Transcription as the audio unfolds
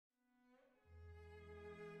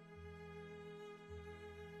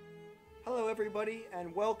everybody,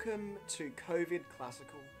 and welcome to COVID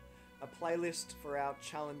Classical, a playlist for our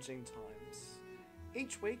challenging times.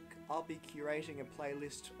 Each week, I'll be curating a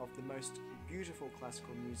playlist of the most beautiful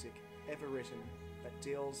classical music ever written that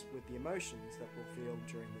deals with the emotions that we'll feel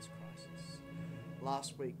during this crisis.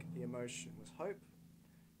 Last week, the emotion was hope,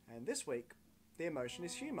 and this week, the emotion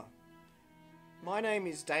is humour. My name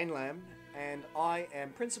is Dane, and I am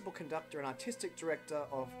Principal Conductor and Artistic Director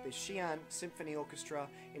of the Xi'an Symphony Orchestra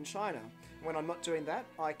in China. When I'm not doing that,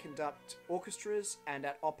 I conduct orchestras and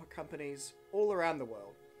at opera companies all around the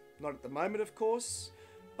world. Not at the moment, of course,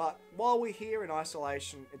 but while we're here in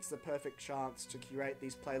isolation, it's the perfect chance to curate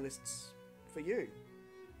these playlists for you.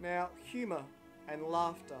 Now, humour and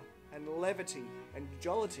laughter and levity and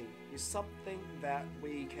jollity is something that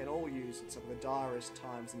we can all use in some of the direst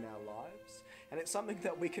times in our lives, and it's something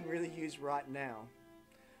that we can really use right now.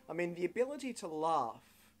 I mean, the ability to laugh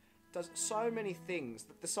does so many things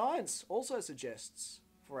that the science also suggests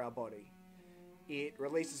for our body. It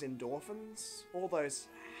releases endorphins, all those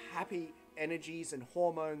happy energies and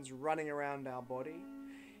hormones running around our body.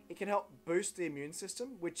 It can help boost the immune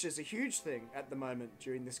system, which is a huge thing at the moment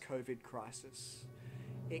during this COVID crisis.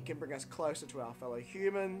 It can bring us closer to our fellow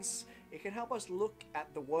humans. It can help us look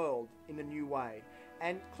at the world in a new way.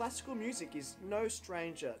 And classical music is no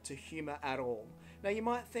stranger to humour at all. Now you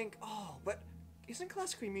might think, oh, but isn't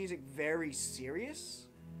classical music very serious?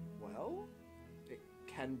 Well, it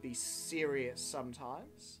can be serious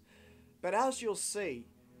sometimes. But as you'll see,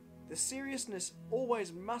 the seriousness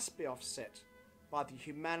always must be offset by the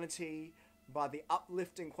humanity, by the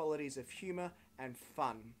uplifting qualities of humour and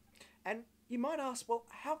fun. And you might ask, well,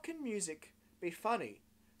 how can music be funny?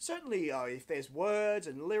 Certainly, if there's words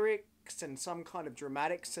and lyrics and some kind of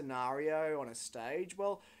dramatic scenario on a stage,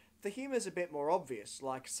 well, the humour's a bit more obvious,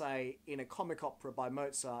 like, say, in a comic opera by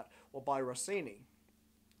Mozart or by Rossini.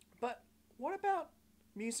 But what about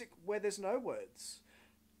music where there's no words?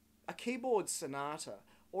 A keyboard sonata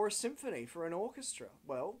or a symphony for an orchestra?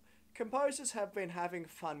 Well, composers have been having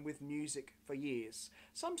fun with music for years.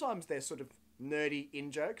 Sometimes they're sort of nerdy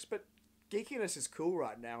in-jokes, but geekiness is cool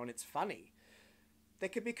right now and it's funny. There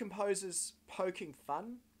could be composers poking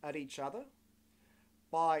fun at each other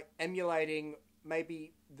by emulating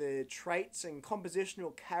maybe the traits and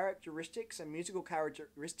compositional characteristics and musical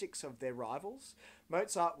characteristics of their rivals.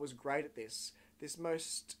 Mozart was great at this. This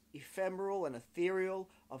most ephemeral and ethereal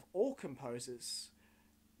of all composers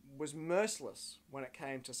was merciless when it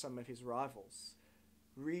came to some of his rivals,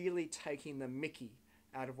 really taking the mickey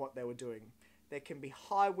out of what they were doing. There can be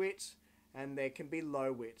high wit and there can be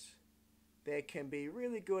low wit. There can be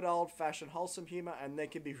really good old-fashioned wholesome humour and there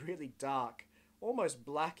can be really dark, almost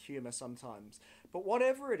black humour sometimes. But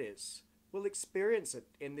whatever it is, we'll experience it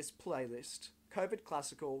in this playlist, COVID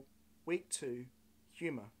Classical, Week 2,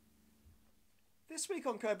 Humour. This week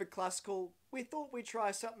on COVID Classical, we thought we'd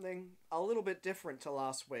try something a little bit different to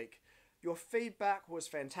last week. Your feedback was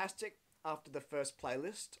fantastic after the first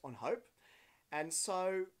playlist on Hope, and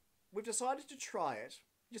so we've decided to try it.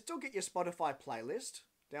 You still get your Spotify playlist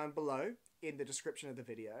down below in the description of the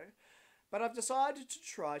video, but I've decided to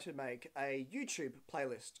try to make a YouTube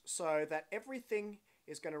playlist so that everything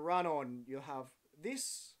is going to run on. You'll have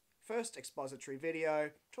this first expository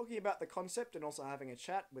video talking about the concept and also having a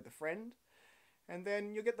chat with a friend, and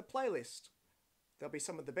then you'll get the playlist. There'll be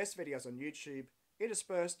some of the best videos on YouTube,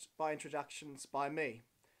 interspersed by introductions by me.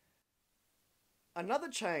 Another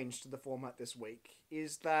change to the format this week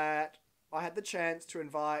is that I had the chance to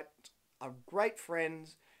invite a great friend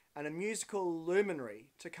and a musical luminary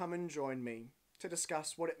to come and join me to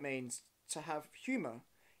discuss what it means to have humour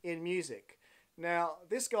in music. Now,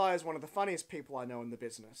 this guy is one of the funniest people I know in the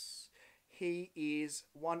business. He is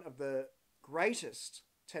one of the greatest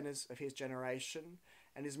tenors of his generation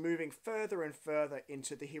and is moving further and further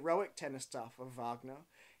into the heroic tenor stuff of Wagner.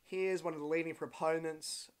 He is one of the leading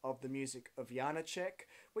proponents of the music of Janacek,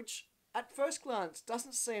 which at first glance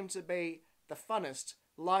doesn't seem to be the funnest,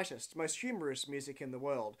 lightest, most humorous music in the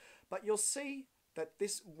world, but you'll see that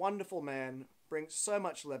this wonderful man brings so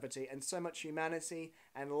much levity and so much humanity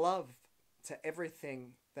and love to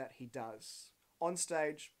everything that he does, on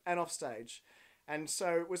stage and off stage. And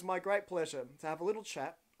so it was my great pleasure to have a little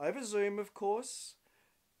chat, over Zoom of course,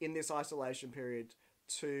 in this isolation period,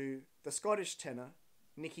 to the Scottish tenor,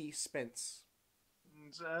 Nicky Spence.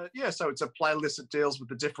 And so it's a playlist that deals with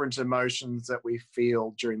the different emotions that we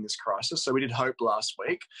feel during this crisis. So we did Hope last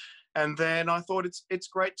week, and then I thought it's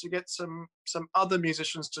great to get some other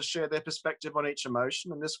musicians to share their perspective on each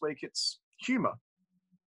emotion. And this week it's humour.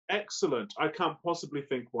 Excellent. I can't possibly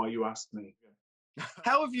think why you asked me.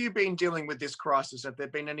 How have you been dealing with this crisis? Have there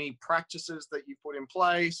been any practices that you put in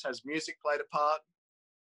place? Has music played a part?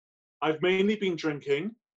 I've mainly been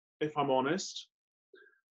drinking, if I'm honest,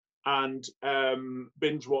 and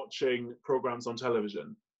binge watching programs on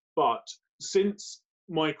television. But since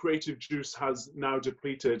my creative juice has now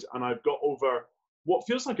depleted and I've got over what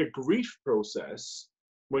feels like a grief process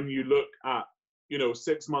when you look at,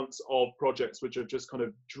 6 months of projects which have just kind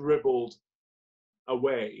of dribbled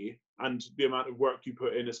away, and the amount of work you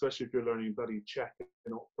put in, especially if you're learning bloody Czech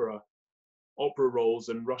and opera roles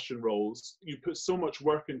and Russian roles, you put so much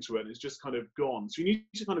work into it and it's just kind of gone. So you need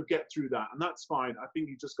to kind of get through that, and that's fine. I think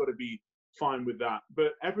you just got to be fine with that.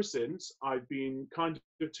 But ever since, I've been kind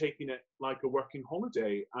of taking it like a working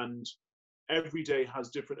holiday, and every day has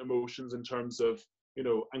different emotions in terms of,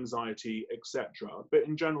 anxiety, etc. But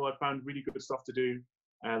in general, I found really good stuff to do,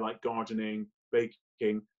 like gardening,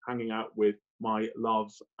 baking, hanging out with my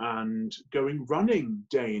love, and going running,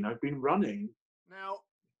 Dane. I've been running. Now,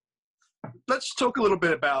 let's talk a little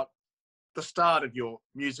bit about the start of your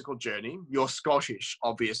musical journey. You're Scottish,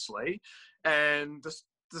 obviously, and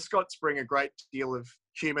the Scots bring a great deal of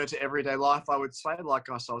humour to everyday life, I would say, like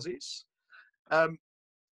us Aussies.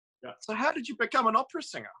 Yeah. So how did you become an opera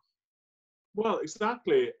singer? Well,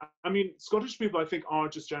 exactly. I mean, Scottish people, I think, are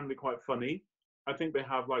just generally quite funny. I think they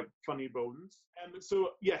have like funny bones. And so,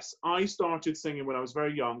 yes, I started singing when I was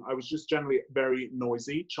very young. I was just generally a very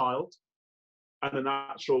noisy child and a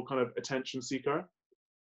natural kind of attention seeker,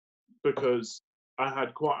 because I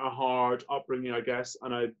had quite a hard upbringing, I guess.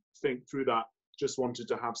 And I think through that, just wanted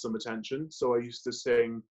to have some attention. So I used to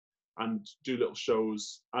sing and do little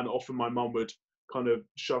shows. And often my mum would kind of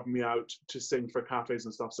shove me out to sing for cafes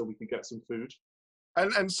and stuff so we could get some food.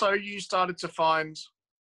 And so you started to find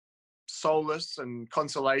solace and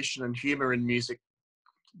consolation and humour in music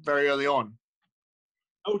very early on.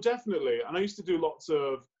 Oh, definitely. And I used to do lots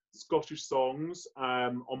of Scottish songs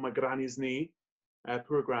on my granny's knee.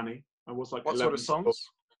 Poor granny. I was like What 11 sort of songs?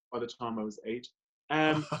 by the time I was 8.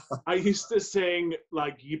 I used to sing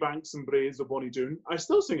like Ye Banks and Braes of Bonnie Doon. I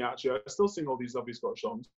still sing, actually. I still sing all these lovely Scottish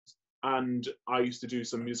songs. And I used to do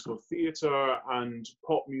some musical theatre and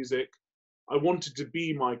pop music. I wanted to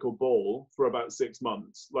be Michael Ball for about 6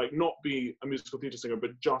 months, like not be a musical theatre singer,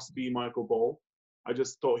 but just be Michael Ball. I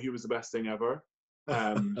just thought he was the best thing ever.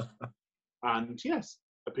 And yes,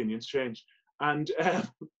 opinions change. And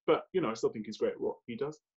but I still think he's great at what he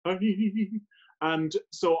does. And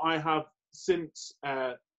so I have since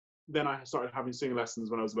then I started having singing lessons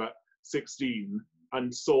when I was about 16,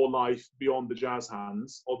 and saw life beyond the jazz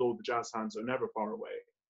hands, although the jazz hands are never far away.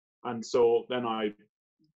 And so then I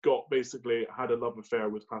had a love affair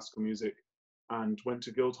with classical music and went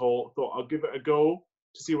to Guildhall, thought I'll give it a go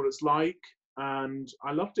to see what it's like. And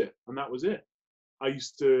I loved it. And that was it. I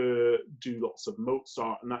used to do lots of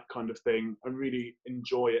Mozart and that kind of thing and really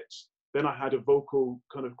enjoy it. Then I had a vocal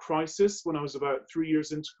kind of crisis when I was about 3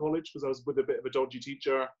 years into college, because I was with a bit of a dodgy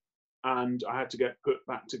teacher and I had to get put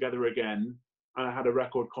back together again. And I had a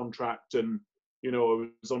record contract, and I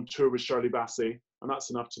was on tour with Shirley Bassey, and that's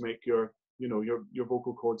enough to make your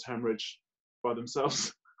vocal cords hemorrhage by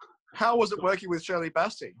themselves. How was it working with Shirley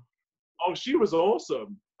Bassey? Oh, she was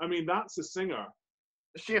awesome. I mean, that's a singer.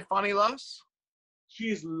 Is she a funny lass?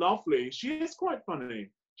 She's lovely. She is quite funny.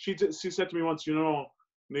 She said to me once,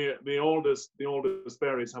 the oldest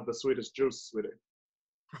berries have the sweetest juice, sweetie.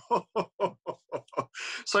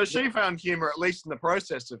 So she found humour, at least in the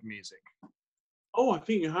process of music. Oh, I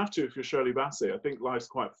think you have to if you're Shirley Bassey. I think life's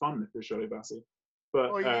quite fun if you're Shirley Bassey.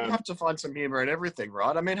 But you have to find some humour in everything,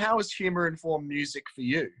 right? I mean, how has humour informed music for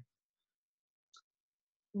you?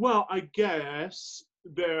 Well, I guess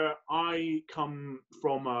I come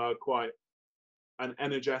from quite an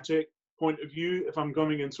energetic point of view. If I'm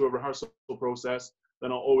going into a rehearsal process,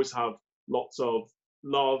 then I'll always have lots of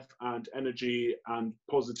love and energy and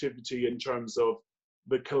positivity in terms of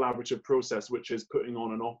the collaborative process, which is putting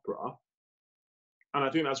on an opera. And I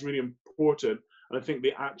think that's really important. And I think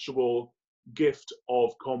the actual gift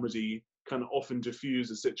of comedy can often diffuse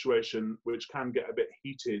a situation which can get a bit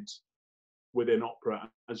heated within opera,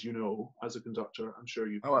 as you know, as a conductor. I'm sure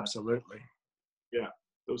you've... Oh, absolutely. Yeah,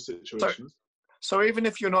 those situations. So even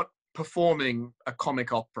if you're not performing a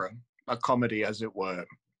comic opera, a comedy as it were,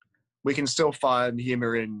 we can still find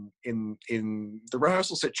humour in the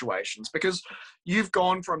rehearsal situations, because you've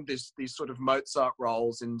gone from these sort of Mozart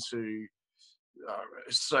roles into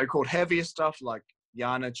so-called heavier stuff like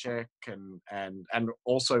Janacek and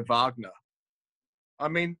also Wagner. I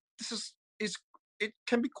mean, it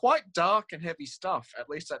can be quite dark and heavy stuff. At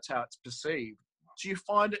least that's how it's perceived. Do you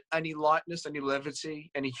find any lightness, any levity,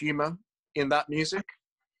 any humour in that music?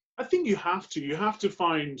 I think you have to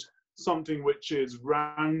find something which is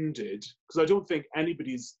rounded, because I don't think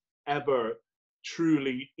anybody's ever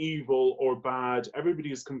truly evil or bad.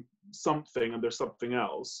 Everybody is something, and there's something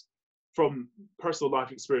else. From personal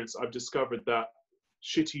life experience, I've discovered that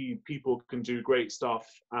shitty people can do great stuff,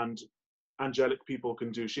 and angelic people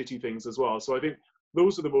can do shitty things as well. So I think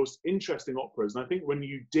those are the most interesting operas. And I think when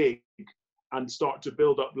you dig and start to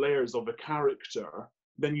build up layers of a character,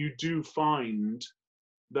 then you do find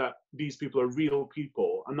that these people are real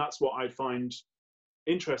people. And that's what I find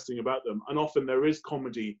interesting about them. And often there is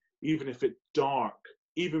comedy, even if it's dark,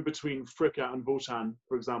 even between Fricka and Wotan,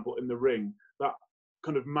 for example, in The Ring. That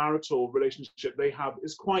kind of marital relationship they have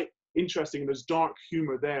is quite interesting. There's dark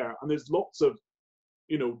humor there, and there's lots of,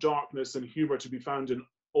 you know, darkness and humor to be found in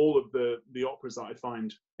all of the operas that I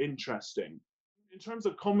find interesting. In terms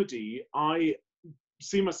of comedy, I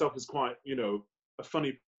see myself as quite, you know, a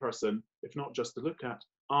funny person, if not just to look at.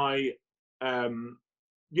 I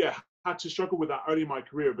yeah, had to struggle with that early in my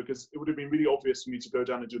career, because it would have been really obvious for me to go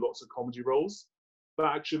down and do lots of comedy roles. But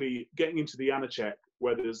actually getting into the Janacek,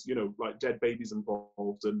 where there's, you know, like dead babies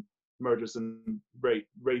involved and murders and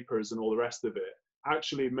rapers and all the rest of it,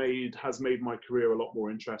 actually has made my career a lot more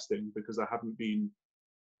interesting, because I haven't been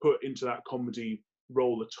put into that comedy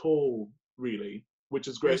role at all, really, which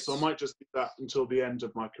is great. Yes. So I might just do that until the end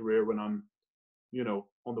of my career, when I'm, you know,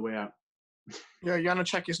 on the way out. Yeah,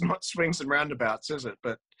 Janacek is not swings and roundabouts, is it?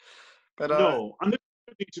 But No, and there's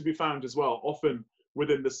comedy to be found as well, often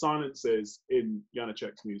within the silences in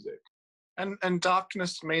Janacek's music. and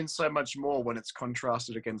darkness means so much more when it's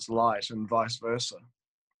contrasted against light, and vice versa.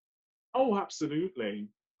 Oh, absolutely.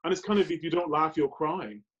 And it's kind of, if you don't laugh, you'll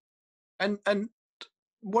cry. And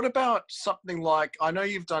what about something like, I know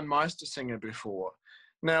you've done Meistersinger before.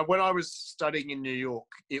 Now, when I was studying in New York,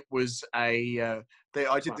 it was I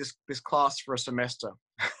did this class for a semester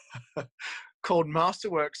called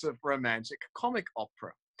Masterworks of Romantic Comic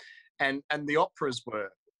Opera. And the operas were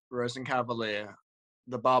Rosenkavalier,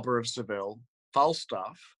 The Barber of Seville,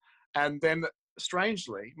 Falstaff, and then,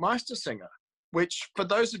 strangely, Meistersinger, which, for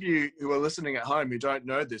those of you who are listening at home who don't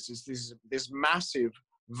know this, is this massive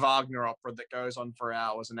Wagner opera that goes on for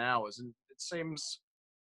hours and hours. And it seems,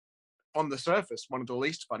 on the surface, one of the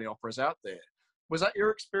least funny operas out there. Was that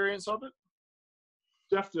your experience of it?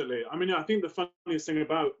 Definitely. I mean, I think the funniest thing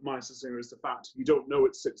about Meistersinger is the fact you don't know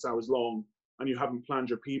it's 6 hours long and you haven't planned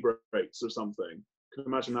your pee breaks or something. Can you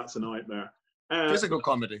imagine that's a nightmare? Physical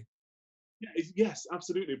comedy. Yeah, yes,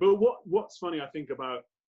 absolutely. But what's funny, I think, about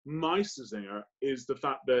Meistersinger is the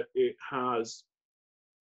fact that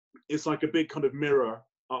it's like a big kind of mirror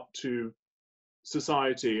up to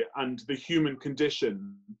society and the human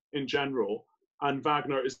condition in general. And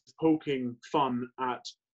Wagner is poking fun at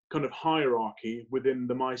kind of hierarchy within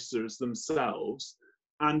the Meisters themselves,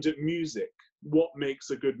 and at music. What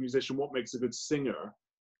makes a good musician? What makes a good singer?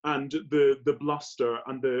 And the bluster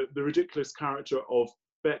and the ridiculous character of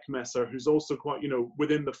Beckmesser, who's also quite, you know,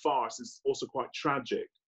 within the farce, is also quite tragic.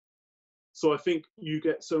 So I think you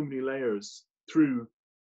get so many layers through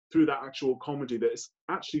that actual comedy that is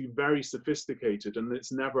actually very sophisticated, and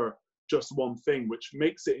it's never just one thing, which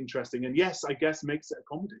makes it interesting. And yes, I guess makes it a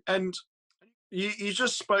comedy. And you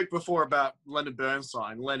just spoke before about Leonard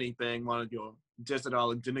Bernstein, Lenny being one of your Desert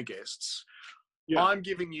Island Dinner guests. Yeah. I'm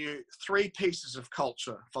giving you 3 pieces of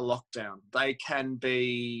culture for lockdown. It can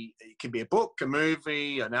be a book, a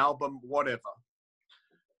movie, an album, whatever.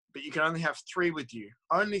 But you can only have 3 with you.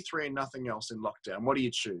 Only 3 and nothing else in lockdown. What do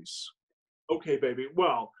you choose? Okay, baby.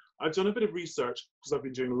 Well, I've done a bit of research because I've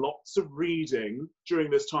been doing lots of reading during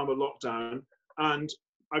this time of lockdown. And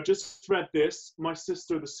I've just read this, My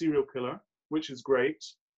Sister, the Serial Killer, which is great.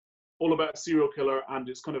 All about a serial killer, and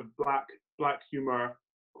it's kind of black humor,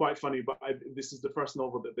 quite funny. But this is the first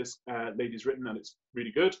novel that this lady's written, and it's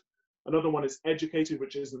really good. Another one is Educated,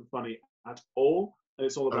 which isn't funny at all. And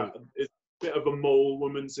it's all about it's a bit of a mole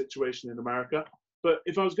woman situation in America. But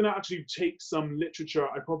if I was going to actually take some literature,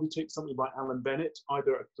 I'd probably take something by Alan Bennett,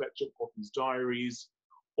 either a collection of his diaries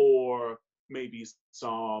or maybe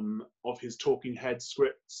some of his talking head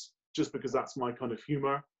scripts, just because that's my kind of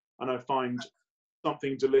humor. And I find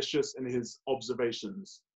something delicious in his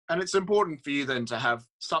observations. And it's important for you then to have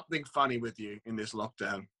something funny with you in this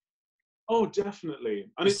lockdown. Oh,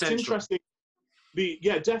 definitely. And Essential. It's interesting.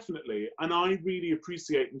 Yeah, definitely. And I really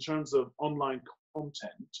appreciate, in terms of online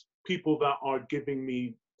content, people that are giving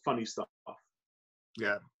me funny stuff.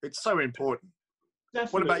 Yeah, it's so important.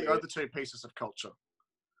 Definitely. What about your other 2 pieces of culture?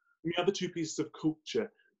 The other 2 pieces of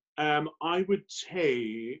culture, I would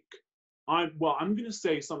take. I'm going to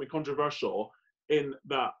say something controversial in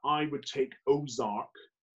that I would take Ozark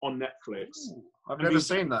on Netflix. Ooh. I've I never mean,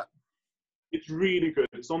 seen that. it's really good.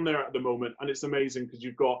 It's on there at the moment, and it's amazing because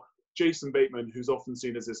you've got Jason Bateman, who's often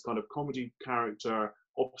seen as this kind of comedy character,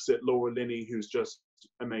 opposite Laura Linney, who's just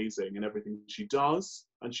amazing in everything she does,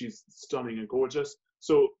 and she's stunning and gorgeous.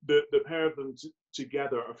 So the pair of them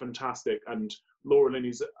together are fantastic, and Laura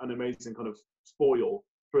Linney's an amazing kind of foil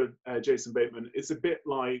for Jason Bateman. It's a bit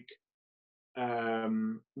like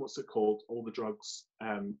what's it called? All the drugs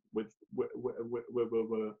with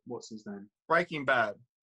what's his name? Breaking Bad.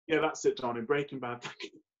 Yeah, that's it, Donnie. Breaking Bad.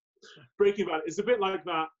 Breaking Bad is a bit like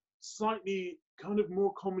that, slightly kind of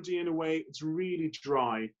more comedy in a way. It's really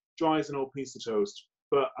dry as an old piece of toast,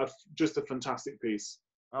 but just a fantastic piece.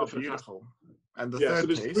 Oh, beautiful. And the so third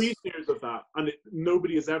there's piece. 3 tiers of that, and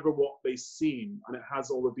nobody is ever what they've seen, and it has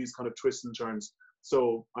all of these kind of twists and turns.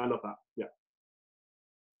 So I love that. Yeah.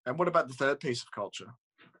 And what about the third piece of culture?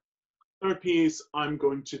 Third piece, I'm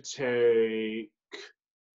going to take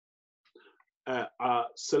a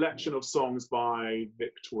selection of songs by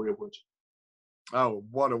Victoria Wood. Oh,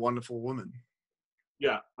 what a wonderful woman.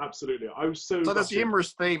 Yeah, absolutely. I was so there's a gutted.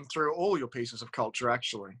 humorous theme through all your pieces of culture,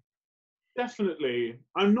 actually. Definitely.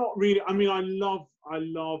 I'm not really, I mean, I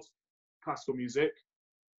love classical music,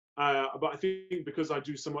 but I think because I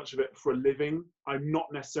do so much of it for a living, I'm not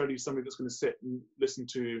necessarily somebody that's going to sit and listen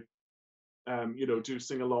to, do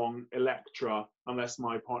sing along Electra unless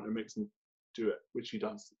my partner makes me do it, which he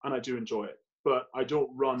does, and I do enjoy it. But I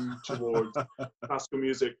don't run towards classical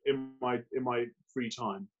music in my free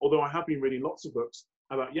time. Although I have been reading lots of books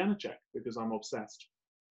about Janacek because I'm obsessed.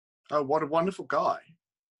 Oh, what a wonderful guy.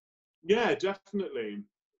 Yeah, definitely.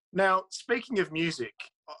 Now, speaking of music,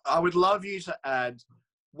 I would love you to add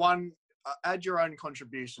your own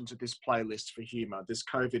contribution to this playlist for Humour, this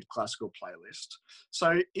COVID classical playlist.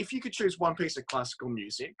 So if you could choose one piece of classical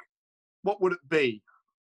music, what would it be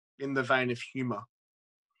in the vein of Humour?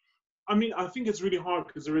 I mean, I think it's really hard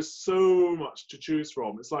because there is so much to choose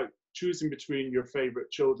from. It's like choosing between your favorite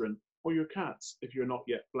children or your cats if you're not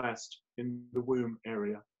yet blessed in the womb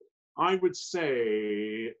area. I would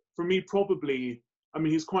say, for me, probably, I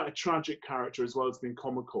mean, he's quite a tragic character as well as being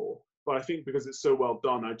comical, but I think because it's so well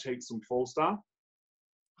done, I'd take some Falstaff.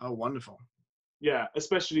 Oh, wonderful. Yeah,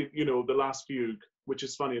 especially, the last fugue, which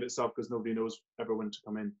is funny in itself because nobody knows ever when to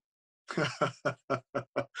come in.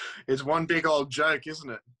 It's one big old joke, isn't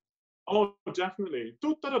it? Oh, definitely.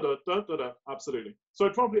 Absolutely. So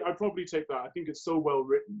I'd probably take that. I think it's so well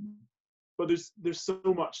written, but there's so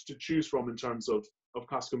much to choose from in terms of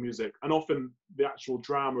classical music, and often the actual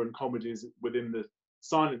drama and comedies within the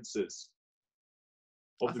silences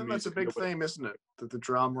of I the think music. that's a big theme, isn't it? The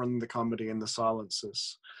drama and the comedy and the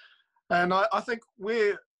silences. And I think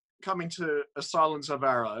we're coming to a silence of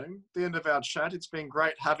our own, the end of our chat. It's been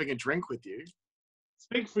great having a drink with you.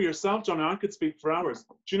 Speak for yourself, Johnny. I could speak for hours.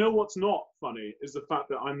 Do you know what's not funny is the fact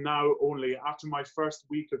that I'm now only, after my first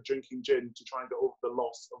week of drinking gin to try and get over the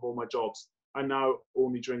loss of all my jobs, I'm now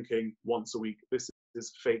only drinking once a week. This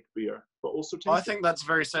is fake beer, but also tasty. I think that's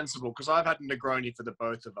very sensible because I've had a Negroni for the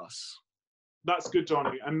both of us. That's good,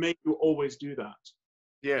 Johnny, and may you always do that.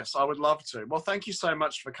 Yes, I would love to. Well, thank you so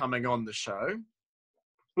much for coming on the show.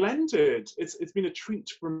 Splendid. It's been a treat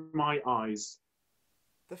for my eyes.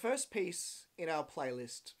 The first piece in our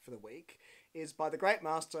playlist for the week is by the great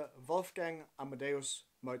master Wolfgang Amadeus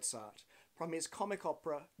Mozart from his comic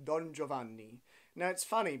opera Don Giovanni. Now it's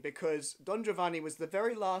funny because Don Giovanni was the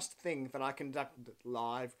very last thing that I conducted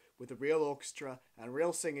live with a real orchestra and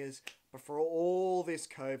real singers before all this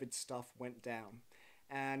COVID stuff went down.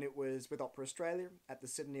 And it was with Opera Australia at the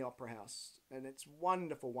Sydney Opera House. And it's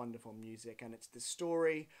wonderful, wonderful music. And it's the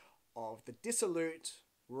story of the dissolute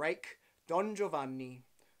rake Don Giovanni,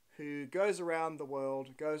 who goes around the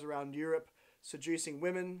world, goes around Europe, seducing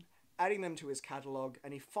women, adding them to his catalogue,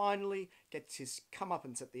 and he finally gets his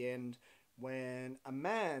comeuppance at the end when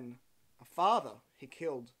a father he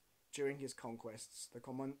killed during his conquests, the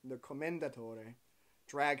Commendatore,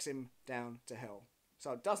 drags him down to hell.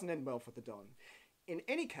 So it doesn't end well for the Don. In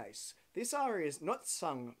any case, this aria is not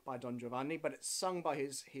sung by Don Giovanni, but it's sung by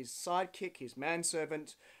his sidekick, his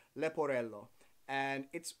manservant, Leporello, and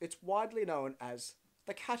it's widely known as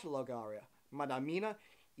the catalogue aria, Madamina,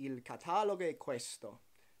 il catalogo è questo,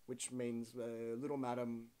 which means, little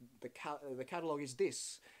madam, the catalogue is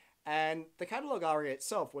this. And the catalogue aria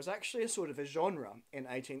itself was actually a sort of a genre in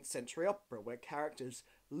 18th century opera where characters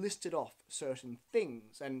listed off certain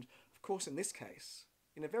things, and of course in this case,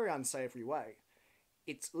 in a very unsavoury way,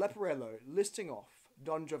 it's Leporello listing off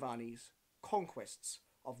Don Giovanni's conquests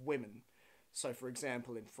of women. So for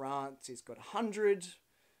example, in France he's got 100,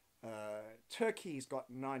 Turkey's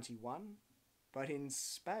got 91, but in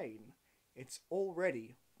Spain it's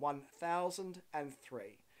already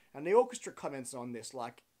 1003. And the orchestra comments on this,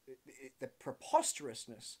 like the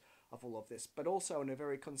preposterousness of all of this, but also in a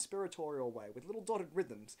very conspiratorial way, with little dotted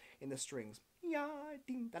rhythms in the strings.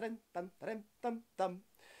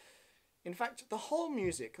 In fact, the whole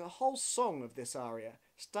music, the whole song of this aria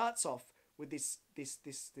starts off with this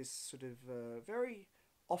sort of very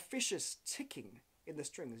officious ticking in the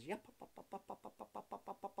strings,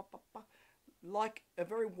 like a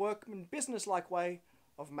very workman, business-like way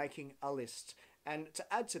of making a list. And to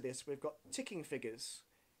add to this, we've got ticking figures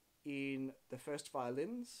in the first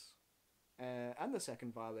violins and the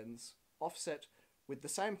second violins, offset with the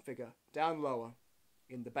same figure down lower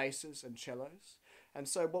in the basses and cellos. And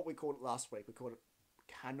so what we called it last week, we called it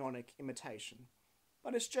canonic imitation.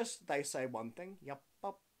 But it's just they say one thing, yup,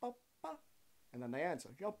 ba, ba, ba, and then they answer,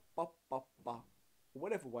 yup, ba, ba, ba,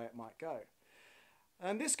 whatever way it might go.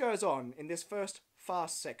 And this goes on in this first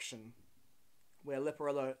fast section, where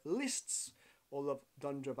Leporello lists all of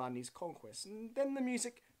Don Giovanni's conquests, and then the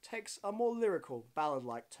music takes a more lyrical,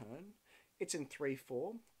 ballad-like turn. It's in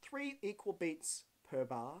 3/4, 3 equal beats per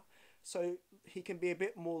bar, so he can be a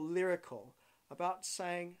bit more lyrical about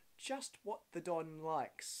saying just what the Don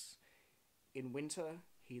likes. In winter,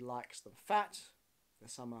 he likes them fat. In the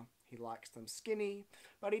summer, he likes them skinny.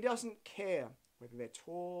 But he doesn't care whether they're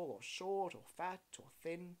tall or short or fat or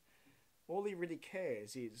thin. All he really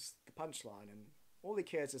cares is the punchline, and all he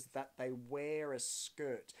cares is that they wear a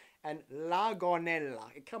skirt. And La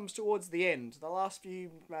Gonella, it comes towards the end, the last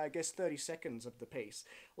few, 30 seconds of the piece.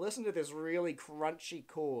 Listen to this really crunchy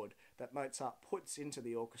chord that Mozart puts into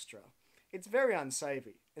the orchestra. It's very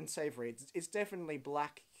unsavory. It's definitely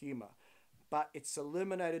black humour, but it's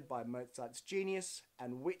illuminated by Mozart's genius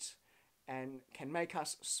and wit, and can make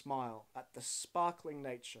us smile at the sparkling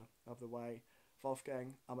nature of the way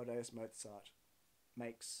Wolfgang Amadeus Mozart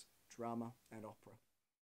makes drama and opera.